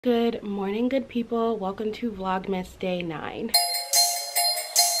Good morning, good people. Welcome to Vlogmas Day 9.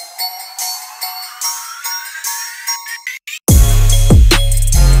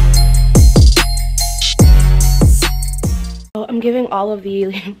 So I'm giving all of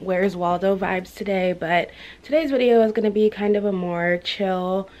the Where's Waldo vibes today, but today's video is going to be kind of a more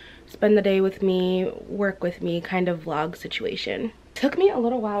chill, spend the day with me, work with me kind of vlog situation. It took me a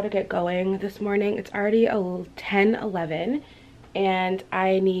little while to get going this morning. It's already 10:11. And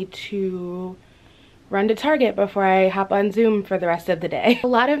I need to run to Target before I hop on Zoom for the rest of the day. A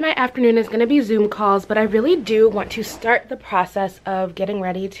lot of my afternoon is going to be Zoom calls, but I really do want to start the process of getting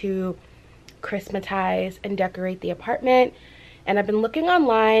ready to Christmatize and decorate the apartment. And I've been looking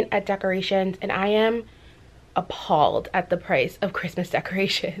online at decorations and I am appalled at the price of Christmas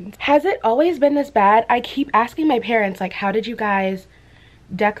decorations. Has it always been this bad? I keep asking my parents, like, how did you guys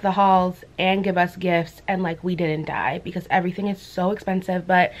deck the halls and give us gifts and like we didn't die, because everything is so expensive.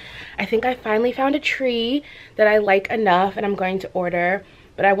 But I think I finally found a tree that I like enough and I'm going to order.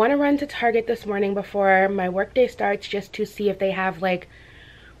 But I want to run to Target this morning before my workday starts just to see if they have like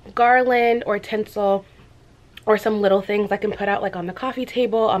garland or tinsel or some little things I can put out like on the coffee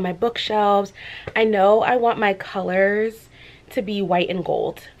table, on my bookshelves. I know I want my colors to be white and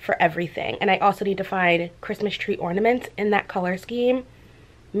gold for everything, and I also need to find Christmas tree ornaments in that color scheme.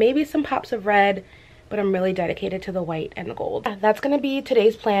 Maybe some pops of red, but I'm really dedicated to the white and the gold. That's going to be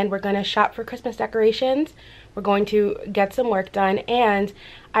today's plan. We're going to shop for Christmas decorations. We're going to get some work done, and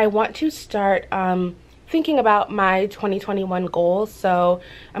I want to start thinking about my 2021 goals. So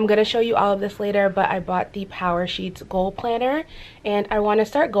I'm going to show you all of this later, but I bought the Power Sheets goal planner, and I want to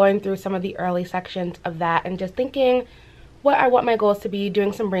start going through some of the early sections of that and just thinking what I want my goals to be,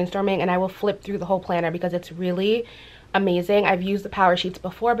 doing some brainstorming, and I will flip through the whole planner because it's really amazing. I've used the Power Sheets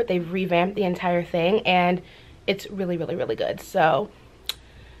before, but they've revamped the entire thing and it's really good. So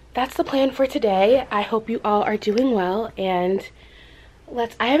that's the plan for today. I hope you all are doing well, and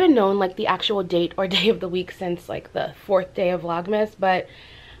I haven't known like the actual date or day of the week since like the 4th day of Vlogmas, but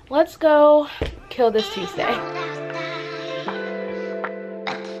let's go kill this Tuesday.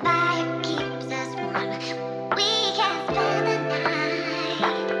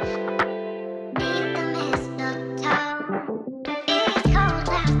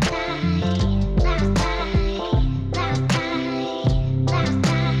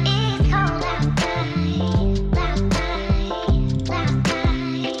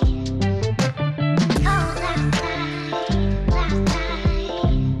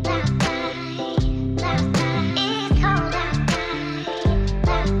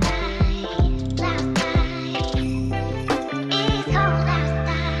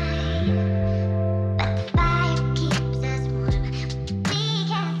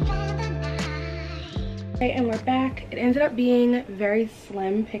 And we're back. It ended up being very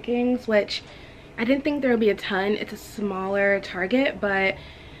slim pickings, which I didn't think there would be a ton. It's a smaller Target, but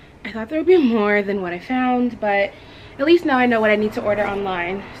I thought there would be more than what I found. But at least now I know what I need to order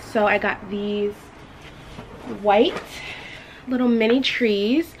online. So I got these white little mini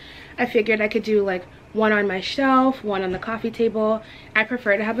trees. I figured I could do like one on my shelf, one on the coffee table. I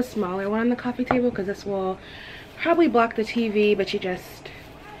prefer to have a smaller one on the coffee table because this will probably block the TV, but you just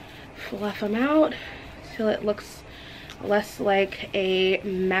fluff them out till it looks less like a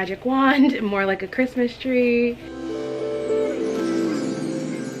magic wand and more like a Christmas tree.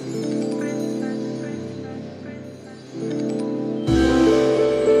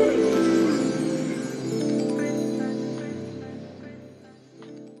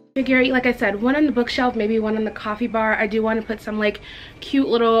 Figure, like I said, one on the bookshelf, maybe one on the coffee bar. I do want to put some like cute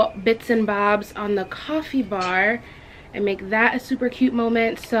little bits and bobs on the coffee bar and make that a super cute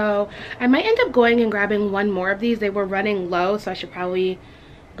moment. So I might end up going and grabbing one more of these. They were running low, so I should probably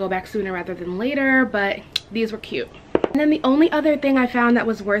go back sooner rather than later, but these were cute. And then the only other thing I found that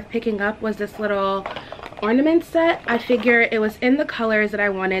was worth picking up was this little ornament set. I figure it was in the colors that I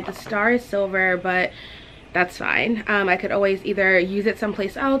wanted. The star is silver, but that's fine. I could always either use it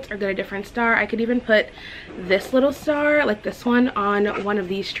someplace else or get a different star. I could even put this little star, like this one, on one of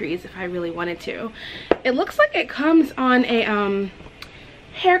these trees if I really wanted to. It looks like it comes on a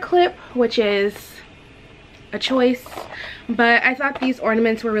hair clip, which is a choice, but I thought these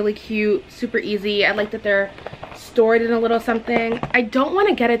ornaments were really cute, super easy. I like that they're stored in a little something. I don't want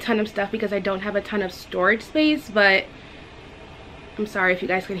to get a ton of stuff because I don't have a ton of storage space, but I'm sorry if you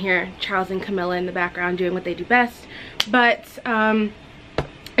guys can hear Charles and Camilla in the background doing what they do best. But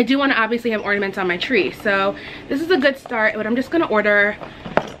I do want to obviously have ornaments on my tree. So this is a good start, but I'm just going to order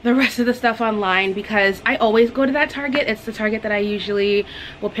the rest of the stuff online because I always go to that Target. It's the Target that I usually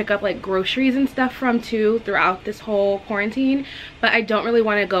will pick up like groceries and stuff from too throughout this whole quarantine, but I don't really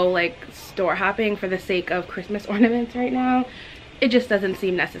want to go like store hopping for the sake of Christmas ornaments right now. It just doesn't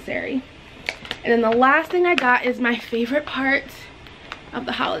seem necessary. And then the last thing I got is my favorite part of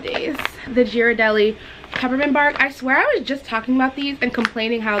the holidays, the Ghirardelli peppermint bark. I swear I was just talking about these and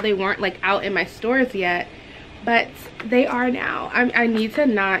complaining how they weren't like out in my stores yet, but they are now. I need to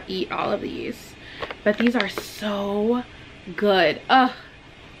not eat all of these, but these are so good. Ugh,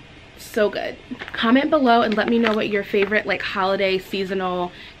 so good. Comment below and let me know what your favorite like holiday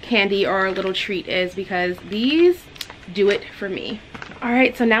seasonal candy or little treat is, because these do it for me. All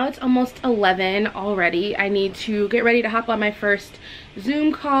right, so now it's almost 11 already. I need to get ready to hop on my first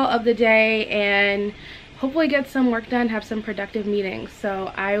Zoom call of the day and hopefully get some work done, have some productive meetings.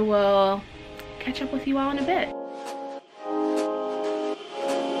 So I will catch up with you all in a bit.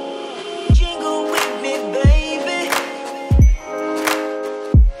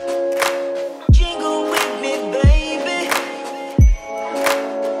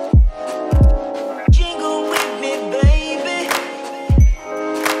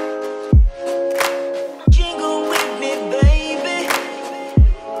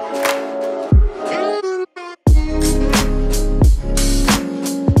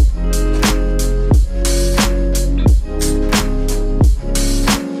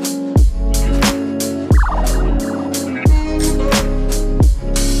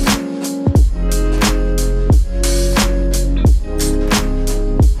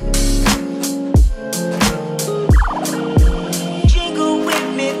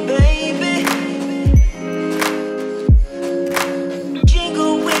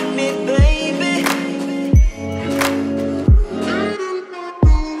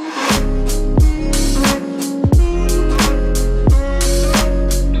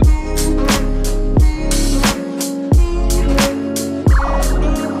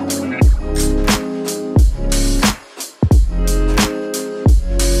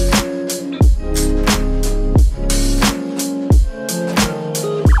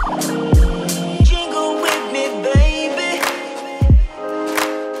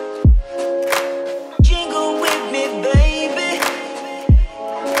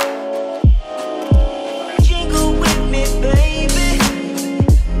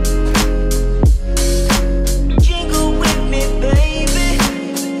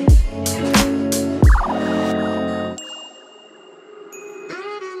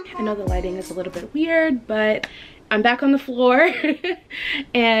 I know the lighting is a little bit weird, but I'm back on the floor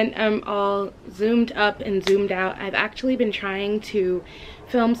and I'm all zoomed up and zoomed out. I've actually been trying to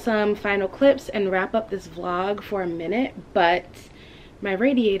film some final clips and wrap up this vlog for a minute, but my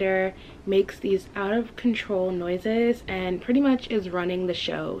radiator makes these out of control noises and pretty much is running the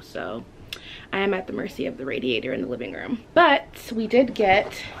show. So I am at the mercy of the radiator in the living room. But we did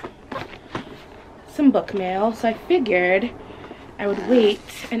get some book mail, so I figured I would wait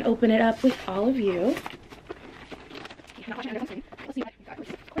and open it up with all of you.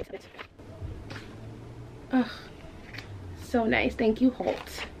 Ugh, so nice. Thank you,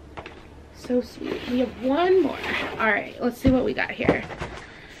 Holt. So sweet. We have one more. All right, let's see what we got here.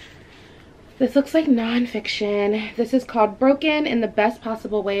 This looks like nonfiction. This is called Broken in the Best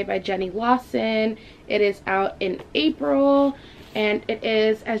Possible Way by Jenny Lawson. It is out in April, and it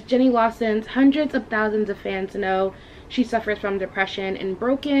is, as Jenny Lawson's hundreds of thousands of fans know, she suffers from depression. In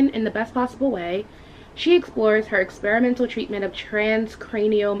Broken in the Best Possible Way, she explores her experimental treatment of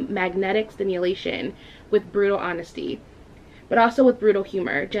transcranial magnetic stimulation with brutal honesty, but also with brutal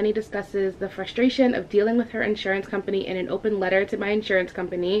humor. Jenny discusses the frustration of dealing with her insurance company in an open letter to my insurance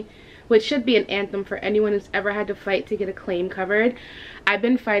company, which should be an anthem for anyone who's ever had to fight to get a claim covered. I've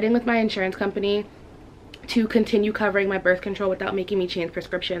been fighting with my insurance company to continue covering my birth control without making me change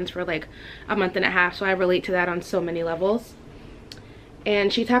prescriptions for like a month and a half, so I relate to that on so many levels.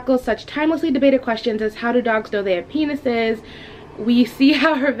 And she tackles such timelessly debated questions as how do dogs know they have penises? We see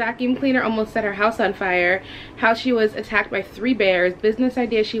how her vacuum cleaner almost set her house on fire, how she was attacked by 3 bears, business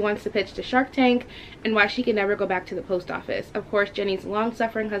ideas she wants to pitch to Shark Tank, and why she can never go back to the post office. Of course, Jenny's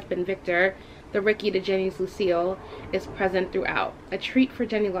long-suffering husband Victor, the Ricky to Jenny's Lucille, is present throughout. A treat for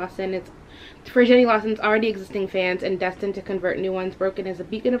Jenny Lawson. It's for Jenny Lawson's already existing fans and destined to convert new ones. Broken is a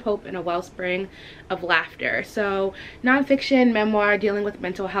beacon of hope and a wellspring of laughter. So nonfiction, memoir dealing with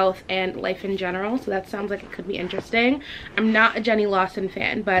mental health and life in general. So that sounds like it could be interesting. I'm not a Jenny Lawson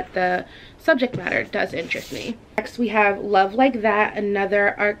fan, but the subject matter does interest me. Next we have Love Like That.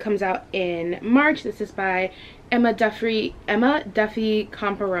 Another art comes out in March. This is by Emma Duffy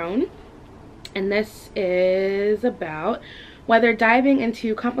Comparone. And this is about Whether diving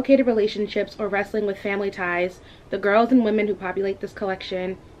into complicated relationships or wrestling with family ties, the girls and women who populate this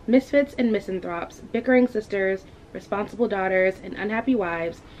collection, misfits and misanthropes, bickering sisters, responsible daughters, and unhappy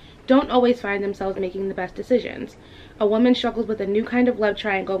wives, don't always find themselves making the best decisions. A woman struggles with a new kind of love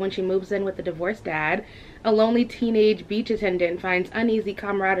triangle when she moves in with a divorced dad. A lonely teenage beach attendant finds uneasy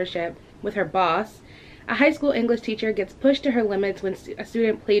camaraderie with her boss. A high school English teacher gets pushed to her limits when a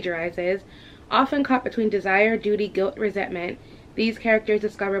student plagiarizes. Often caught between desire, duty, guilt, resentment, these characters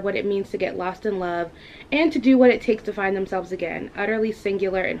discover what it means to get lost in love and to do what it takes to find themselves again, utterly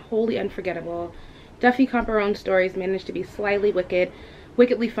singular and wholly unforgettable. Duffy Comperone's stories manage to be slyly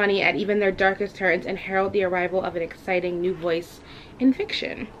wickedly funny at even their darkest turns, and herald the arrival of an exciting new voice in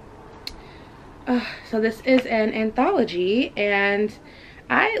fiction. So this is an anthology, and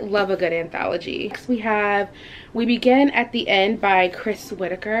I love a good anthology. Next we have We Begin at the End by Chris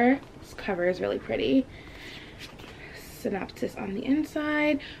Whitaker. This cover is really pretty. Synopsis on the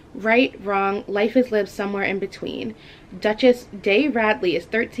inside. Right, wrong, life is lived somewhere in between. Duchess Day Radley is a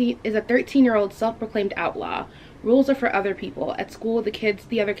 13-year-old self-proclaimed outlaw. Rules are for other people. At school,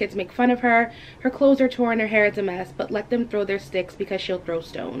 the other kids make fun of her. Her clothes are torn, her hair is a mess, but let them throw their sticks because she'll throw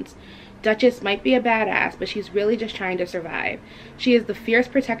stones. Duchess might be a badass, but she's really just trying to survive. She is the fierce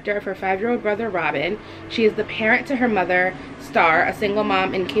protector of her 5-year-old brother, Robin. She is the parent to her mother, Star, a single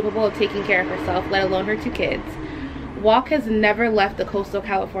mom incapable of taking care of herself, let alone her 2 kids. Walk has never left the coastal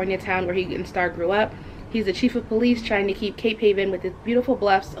California town where he and Star grew up. He's the chief of police trying to keep Cape Haven with its beautiful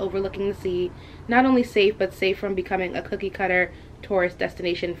bluffs overlooking the sea not only safe, but safe from becoming a cookie-cutter tourist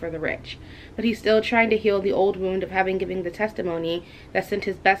destination for the rich. But he's still trying to heal the old wound of having given the testimony that sent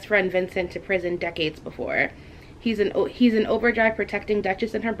his best friend Vincent to prison decades before. He's in overdrive protecting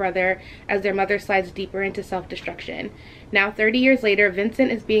Duchess and her brother as their mother slides deeper into self-destruction. Now 30 years later,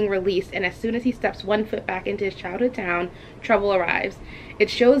 Vincent is being released, and as soon as he steps 1 foot back into his childhood town, trouble arrives. It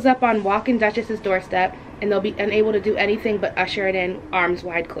shows up on Walk and Duchess's doorstep, and they'll be unable to do anything but usher it in, arms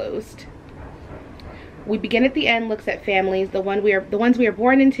wide closed. We Begin at the End looks at families, the ones we are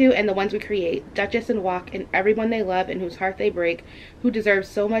born into and the ones we create. Duchess and Walk and everyone they love and whose heart they break, who deserve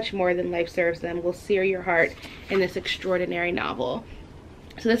so much more than life serves them, will sear your heart in this extraordinary novel.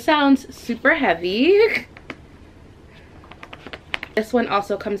 So this sounds super heavy. This one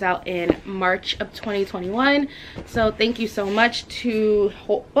also comes out in March of 2021. So thank you so much to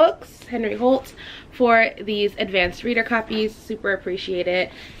Holt Books, Henry Holt, for these advanced reader copies. Super appreciate it.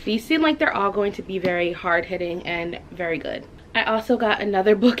 These seem like they're all going to be very hard-hitting and very good. I also got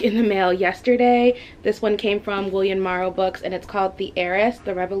another book in the mail yesterday. This one came from William Morrow Books, and it's called The Heiress,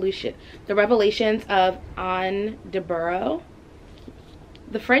 The Revelations of Anne de Burgh.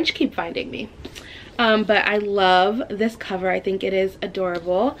 The French keep finding me. But I love this cover. I think it is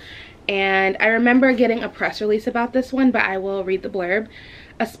adorable. And I remember getting a press release about this one, but I will read the blurb.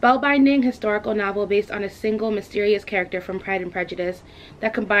 A spellbinding historical novel based on a single mysterious character from Pride and Prejudice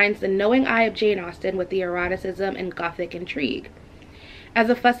that combines the knowing eye of Jane Austen with the eroticism and gothic intrigue. As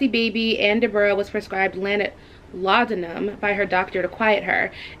a fussy baby, Anne de Burgh was prescribed laudanum by her doctor to quiet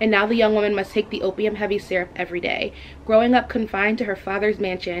her, and now the young woman must take the opium-heavy syrup every day. Growing up confined to her father's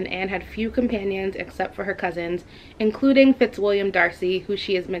mansion, Anne had few companions except for her cousins, including Fitzwilliam Darcy, who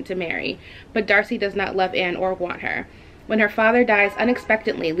she is meant to marry. But Darcy does not love Anne or want her. When her father dies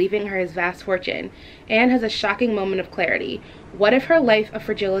unexpectedly, leaving her his vast fortune, Anne has a shocking moment of clarity. What if her life of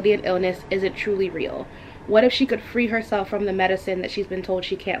fragility and illness isn't truly real? What if she could free herself from the medicine that she's been told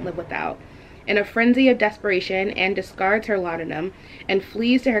she can't live without? In a frenzy of desperation, Anne discards her laudanum and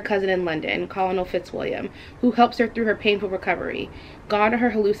flees to her cousin in London, Colonel Fitzwilliam, who helps her through her painful recovery. Gone are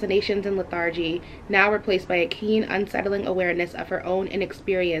her hallucinations and lethargy, now replaced by a keen, unsettling awareness of her own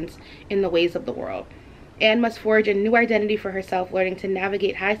inexperience in the ways of the world. Anne must forge a new identity for herself, learning to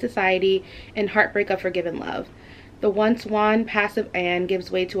navigate high society and heartbreak of forgiven love. The once wan, passive Anne gives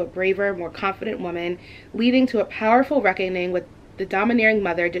way to a braver, more confident woman, leading to a powerful reckoning with the domineering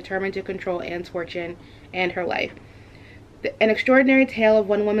mother determined to control Anne's fortune and her life. An extraordinary tale of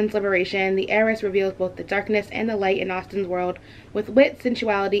one woman's liberation, The Heiress reveals both the darkness and the light in Austen's world with wit,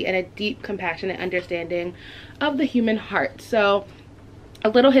 sensuality, and a deep, compassionate understanding of the human heart. So, a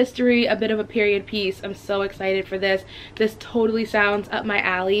little history, a bit of a period piece. I'm so excited for this. This totally sounds up my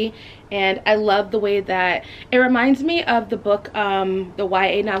alley, and I love the way that it reminds me of the book, the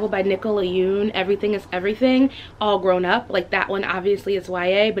YA novel by Nicola Yoon, Everything is Everything, all grown up. Like, that one obviously is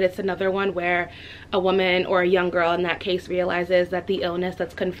YA, but it's another one where a woman, or a young girl in that case, realizes that the illness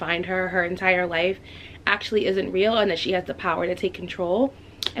that's confined her entire life actually isn't real, and that she has the power to take control.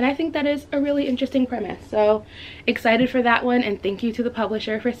 And I think that is a really interesting premise. So excited for that one, and thank you to the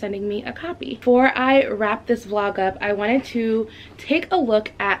publisher for sending me a copy. Before I wrap this vlog up, I wanted to take a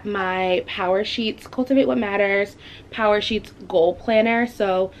look at my Power Sheets Cultivate What Matters Power Sheets Goal Planner.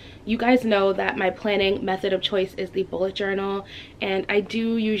 So you guys know that my planning method of choice is the bullet journal, and I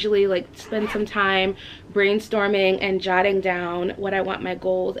do usually like spend some time brainstorming and jotting down what I want my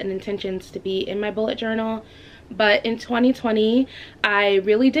goals and intentions to be in my bullet journal. But in 2020, I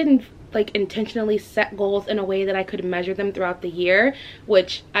really didn't like intentionally set goals in a way that I could measure them throughout the year,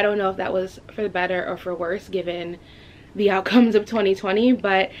 which I don't know if that was for the better or for worse given the outcomes of 2020.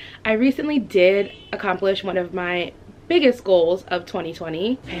 But I recently did accomplish one of my biggest goals of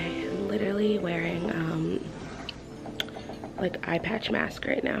 2020. I'm literally wearing like eye patch mask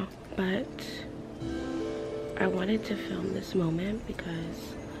right now, but I wanted to film this moment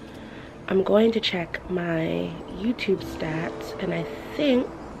because I'm going to check my YouTube stats, and I think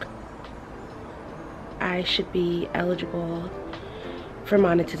I should be eligible for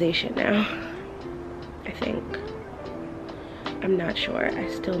monetization now. I think. I'm not sure. I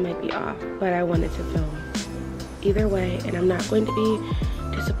still might be off, but I wanted to film either way, and I'm not going to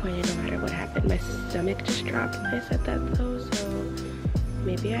be disappointed no matter what happened. My stomach just dropped when I said that though, so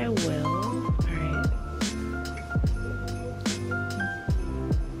maybe I will. Alright.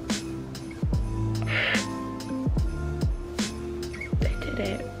 I did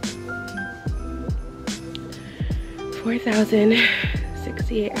it.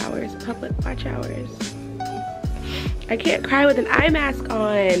 4,068 hours, public watch hours. I can't cry with an eye mask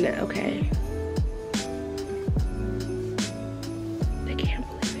on. Okay. I can't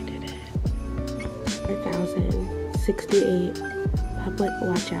believe I did it. 4,068 public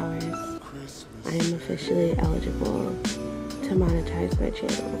watch hours. I am officially eligible to monetize my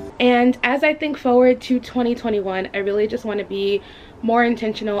channel. And as I think forward to 2021, I really just want to be more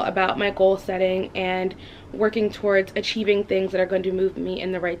intentional about my goal setting and working towards achieving things that are going to move me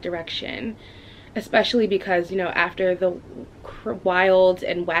in the right direction. Especially because, you know, after the wild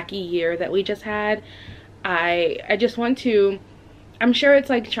and wacky year that we just had, I just want to, I'm sure it's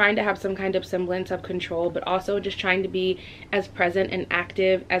like trying to have some kind of semblance of control, but also just trying to be as present and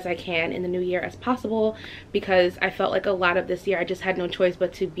active as I can in the new year as possible, because I felt like a lot of this year I just had no choice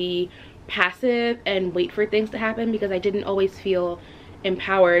but to be passive and wait for things to happen, because I didn't always feel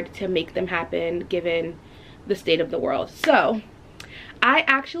empowered to make them happen given the state of the world. So I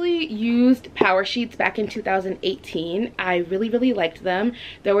actually used Power Sheets back in 2018. I really liked them.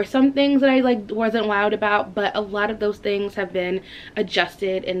 There were some things that I wasn't wowed about, but a lot of those things have been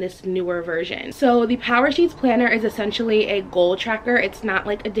adjusted in this newer version. So the Power Sheets planner is essentially a goal tracker. It's not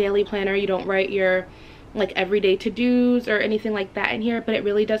like a daily planner. You don't write your like everyday to-dos or anything like that in here, but it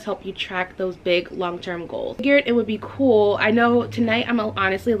really does help you track those big long-term goals. I figured it would be cool. I know tonight I'm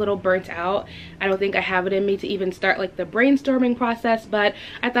honestly a little burnt out. I don't think I have it in me to even start like the brainstorming process, but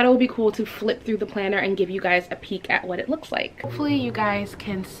I thought it would be cool to flip through the planner and give you guys a peek at what it looks like. Hopefully you guys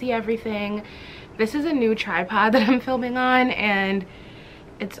can see everything. This is a new tripod that I'm filming on, and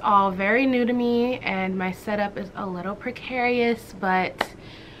it's all very new to me, and my setup is a little precarious, but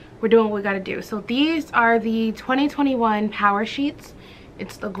we're doing what we gotta do. So these are the 2021 Power Sheets.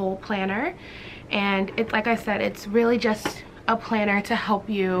 It's the goal planner, and it's like I said, it's really just a planner to help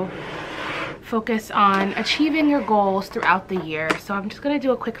you focus on achieving your goals throughout the year. So I'm just gonna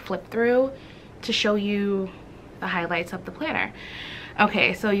do a quick flip through to show you the highlights of the planner.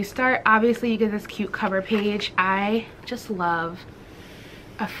 Okay, so you start, obviously you get this cute cover page. I just love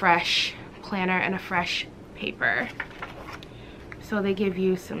a fresh planner and a fresh paper. So they give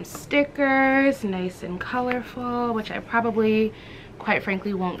you some stickers, nice and colorful, which I probably, quite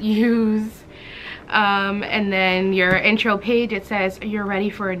frankly, won't use. And then your intro page, it says, you're ready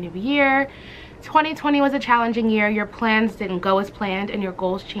for a new year. 2020 was a challenging year. Your plans didn't go as planned, and your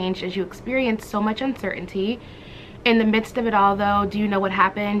goals changed as you experienced so much uncertainty. In the midst of it all, though, do you know what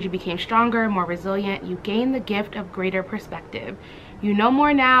happened? You became stronger, more resilient. You gained the gift of greater perspective. You know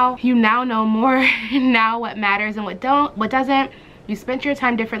more now. You now know more now what matters and what doesn't. You spent your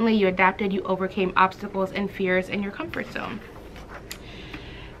time differently, you adapted, you overcame obstacles and fears in your comfort zone.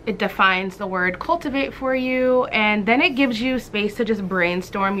 It defines the word cultivate for you, and then it gives you space to just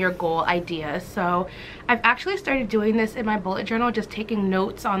brainstorm your goal ideas. So I've actually started doing this in my bullet journal, just taking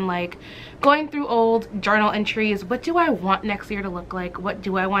notes on like going through old journal entries. What do I want next year to look like? What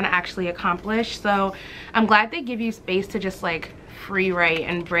do I want to actually accomplish? So I'm glad they give you space to just like free write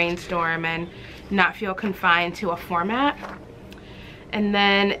and brainstorm and not feel confined to a format. And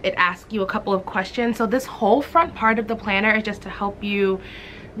then it asks you a couple of questions. So this whole front part of the planner is just to help you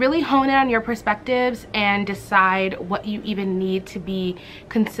really hone in on your perspectives and decide what you even need to be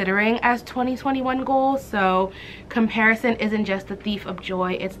considering as 2021 goals. So comparison isn't just the thief of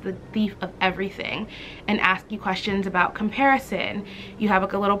joy, it's the thief of everything. And ask you questions about comparison. You have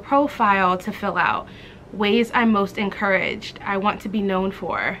like a little profile to fill out. Ways I'm most encouraged, I want to be known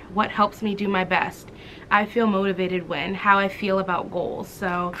for, what helps me do my best, I feel motivated when, how I feel about goals.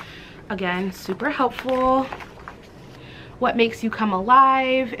 So again, super helpful. What makes you come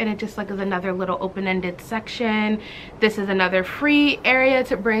alive, and it just like is another little open-ended section. This is another free area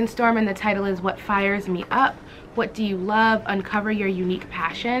to brainstorm, and the title is What Fires Me Up. What do you love? Uncover your unique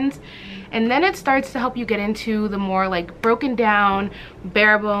passions. And then it starts to help you get into the more like broken down,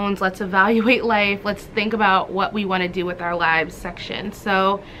 bare bones, let's evaluate life, let's think about what we want to do with our lives section.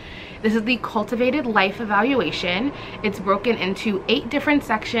 So this is the cultivated life evaluation. It's broken into 8 different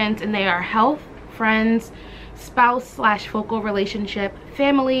sections, and they are health, friends, spouse/focal relationship,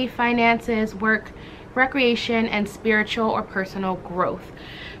 family, finances, work, recreation, and spiritual or personal growth.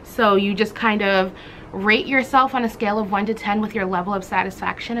 So you just kind of rate yourself on a scale of 1 to 10 with your level of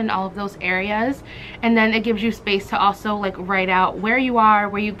satisfaction in all of those areas, and then it gives you space to also like write out where you are,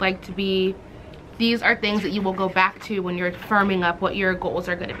 where you'd like to be. These are things that you will go back to when you're firming up what your goals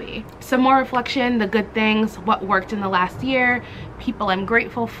are going to be. Some more reflection, the good things, what worked in the last year, people I'm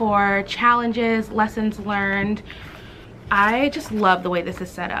grateful for, challenges, lessons learned. I just love the way this is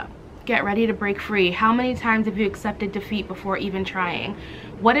set up. Get ready to break free. How many times have you accepted defeat before even trying?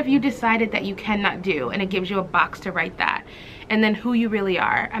 What have you decided that you cannot do? And it gives you a box to write that. And then who you really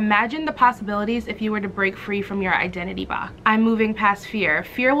are. Imagine the possibilities if you were to break free from your identity box. I'm moving past fear.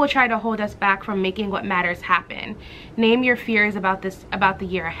 Fear will try to hold us back from making what matters happen. Name your fears about the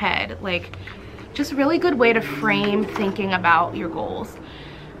year ahead. Like, just really good way to frame thinking about your goals.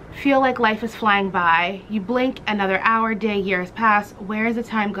 Feel like life is flying by. You blink, another hour, day, years pass. Where is the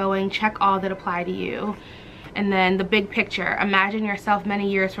time going? Check all that apply to you. And then the big picture. Imagine yourself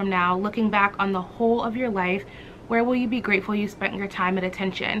many years from now, looking back on the whole of your life. Where will you be grateful you spent your time and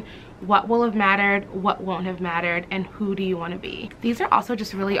attention? What will have mattered? What won't have mattered? And who do you want to be? These are also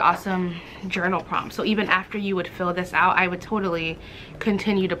just really awesome journal prompts. So even after you would fill this out, I would totally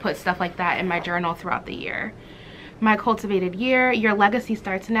continue to put stuff like that in my journal throughout the year. My cultivated year, your legacy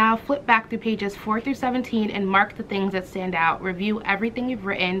starts now. Flip back through pages 4 through 17 and mark the things that stand out. Review everything you've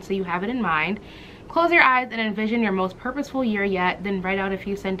written so you have it in mind. Close your eyes and envision your most purposeful year yet, then write out a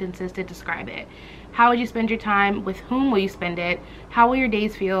few sentences to describe it. How would you spend your time? With whom will you spend it? How will your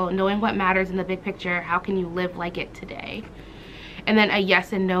days feel? Knowing what matters in the big picture, how can you live like it today? And then a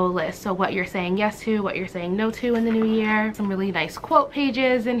yes and no list. So what you're saying yes to, what you're saying no to in the new year. Some really nice quote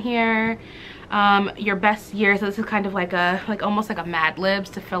pages in here. Your best year, so this is kind of like almost like a Mad Libs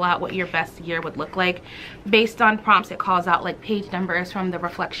to fill out what your best year would look like. Based on prompts, it calls out like page numbers from the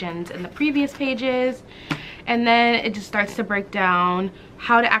reflections in the previous pages. And then it just starts to break down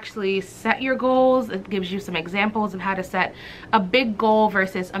how to actually set your goals. It gives you some examples of how to set a big goal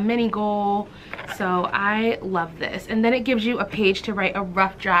versus a mini goal. So I love this. And then it gives you a page to write a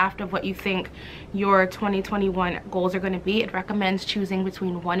rough draft of what you think your 2021 goals are going to be. It recommends choosing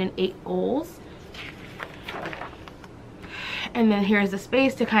between 1 and 8 goals. And then here's the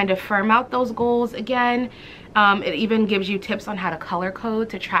space to kind of firm out those goals again. It even gives you tips on how to color code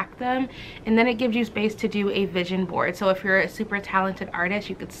to track them. And then it gives you space to do a vision board. So if you're a super talented artist,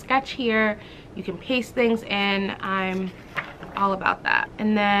 you could sketch here, you can paste things in. I'm all about that.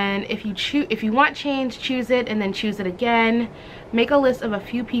 And then if you want change, choose it and then choose it again. Make a list of a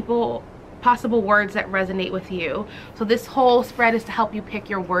few possible words that resonate with you. So this whole spread is to help you pick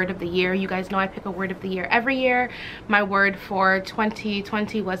your word of the year. You guys know I pick a word of the year every year. My word for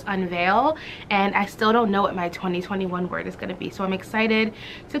 2020 was unveil, and I still don't know what my 2021 word is going to be. So I'm excited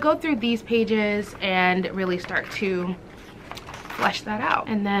to go through these pages and really start to flesh that out.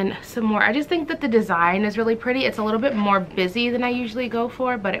 And then some more. I just think that the design is really pretty. It's a little bit more busy than I usually go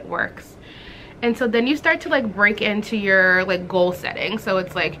for, but it works. And so then you start to like break into your like goal setting. So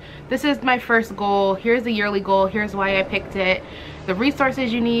it's like, this is my first goal, here's the yearly goal, here's why I picked it, the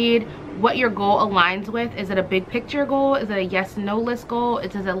resources you need, what your goal aligns with. Is it a big picture goal? Is it a yes no list goal?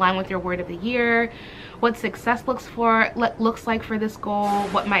 Does it align with your word of the year? What success looks like for this goal?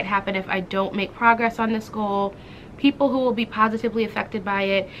 What might happen if I don't make progress on this goal? People who will be positively affected by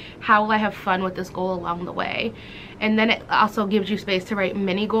it. How will I have fun with this goal along the way? And then it also gives you space to write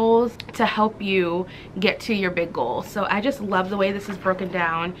mini goals to help you get to your big goal. So I just love the way this is broken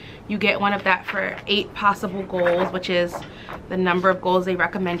down. You get one of that for 8 possible goals, which is the number of goals they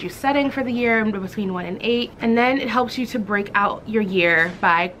recommend you setting for the year, between 1 and 8. And then it helps you to break out your year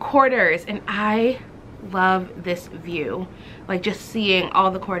by quarters. And I love this view, like just seeing all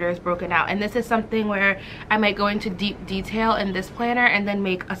the quarters broken out. And this is something where I might go into deep detail in this planner and then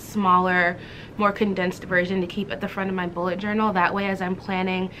make a smaller, more condensed version to keep at the front of my bullet journal. That way, as I'm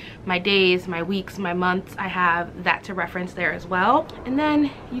planning my days, my weeks, my months, I have that to reference there as well. And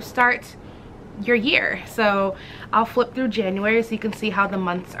then you start your year. So I'll flip through January so you can see how the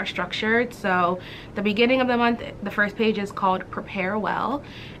months are structured. So the beginning of the month, the first page is called Prepare Well,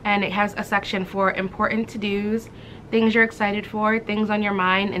 and it has a section for important to-dos, things you're excited for, things on your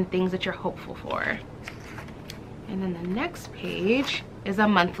mind, and things that you're hopeful for. And then the next page is a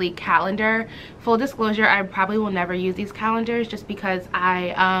monthly calendar. Full disclosure, I probably will never use these calendars just because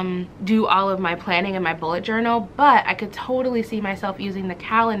I do all of my planning in my bullet journal, but I could totally see myself using the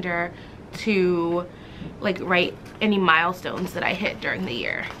calendar to like write any milestones that I hit during the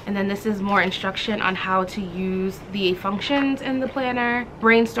year. And then this is more instruction on how to use the functions in the planner.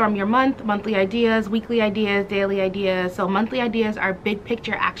 Brainstorm your month, monthly ideas, weekly ideas, daily ideas. So monthly ideas are big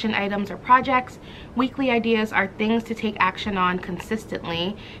picture action items or projects. Weekly ideas are things to take action on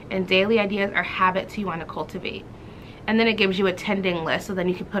consistently, and daily ideas are habits you want to cultivate. And then it gives you a tending list, so then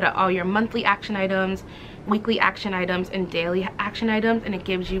you can put out all your monthly action items, weekly action items, and daily action items, and it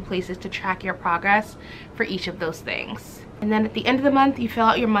gives you places to track your progress for each of those things. And then at the end of the month, you fill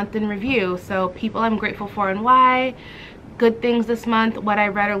out your month in review. So people I'm grateful for and why, good things this month, what I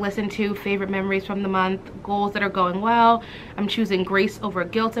read or listened to, favorite memories from the month, goals that are going well, I'm choosing grace over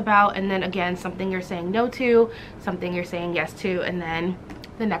guilt about, and then again, something you're saying no to, something you're saying yes to, and then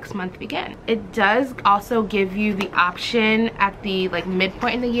the next month begin. It does also give you the option at the like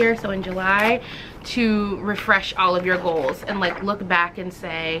midpoint in the year, so in July, to refresh all of your goals and like look back and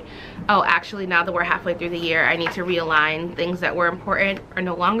say, oh, actually now that we're halfway through the year, I need to realign things that were important are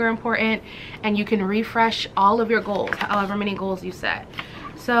no longer important, and you can refresh all of your goals, however many goals you set.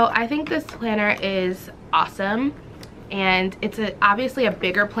 So I think this planner is awesome. And it's obviously a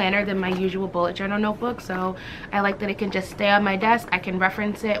bigger planner than my usual bullet journal notebook, so I like that it can just stay on my desk. I can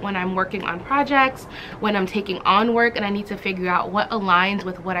reference it when I'm working on projects, when I'm taking on work and I need to figure out what aligns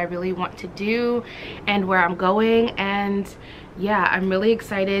with what I really want to do and where I'm going. And yeah, I'm really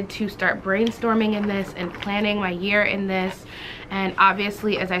excited to start brainstorming in this and planning my year in this. And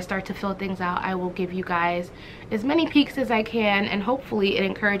obviously, as I start to fill things out, I will give you guys as many peeks as I can, and hopefully it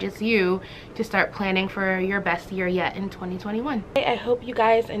encourages you to start planning for your best year yet in 2021. I hope you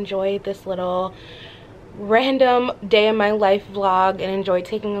guys enjoyed this little random day in my life vlog and enjoyed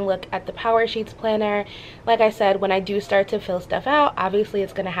taking a look at the Power Sheets planner. Like I said, when I do start to fill stuff out, obviously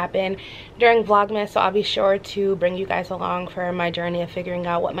it's going to happen during Vlogmas, so I'll be sure to bring you guys along for my journey of figuring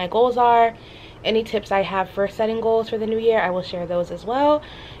out what my goals are. Any tips I have for setting goals for the new year, I will share those as well.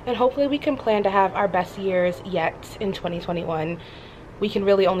 And hopefully we can plan to have our best years yet in 2021. We can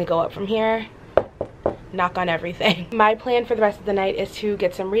really only go up from here. Knock on everything. My plan for the rest of the night is to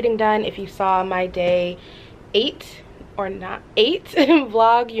get some reading done. If you saw my day 8 or not 8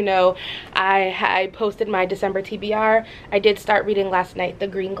 vlog, you know I posted my December TBR. I did start reading last night The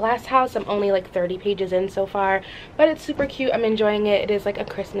Green Glass House. I'm only like 30 pages in so far, but it's super cute. I'm enjoying it. It is like a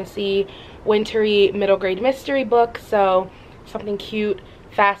Christmassy, wintry, middle grade mystery book, so something cute,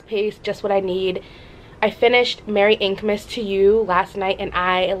 fast-paced, just what I need. I finished Mary Inkmas to You last night and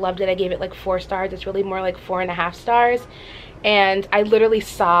I loved it. I gave it like 4 stars. It's really more like 4.5 stars. And I literally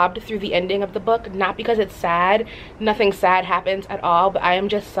sobbed through the ending of the book, not because it's sad. Nothing sad happens at all, but I am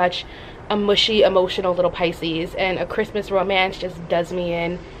just such a mushy, emotional little Pisces, and a Christmas romance just does me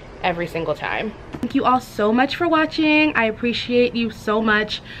in every single time. Thank you all so much for watching. I appreciate you so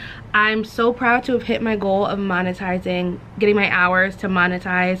much. I'm so proud to have hit my goal of monetizing, getting my hours to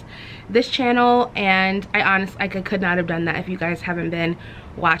monetize this channel, and I could not have done that if you guys haven't been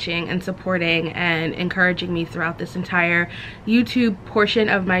watching and supporting and encouraging me throughout this entire YouTube portion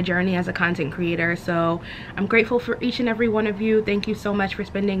of my journey as a content creator. So I'm grateful for each and every one of you. Thank you so much for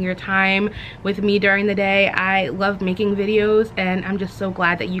spending your time with me during the day. I love making videos and I'm just so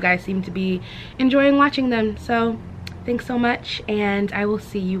glad that you guys seem to be enjoying watching them. So thanks so much, and I will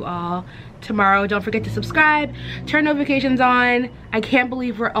see you all tomorrow. Don't forget to subscribe, turn notifications on. I can't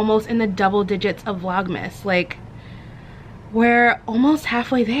believe we're almost in the double digits of Vlogmas. Like, we're almost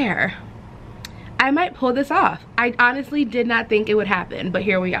halfway there. I might pull this off. I honestly did not think it would happen, but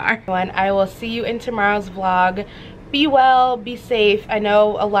here we are. And I will see you in tomorrow's vlog. Be well, be safe. I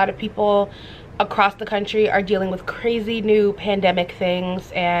know a lot of people across the country are dealing with crazy new pandemic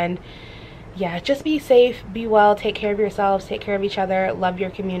things, and yeah, just be safe, be well, take care of yourselves, take care of each other, love your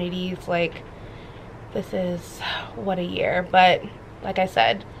communities. Like, this is what a year, but like I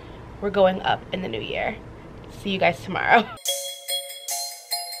said, we're going up in the new year. See you guys tomorrow.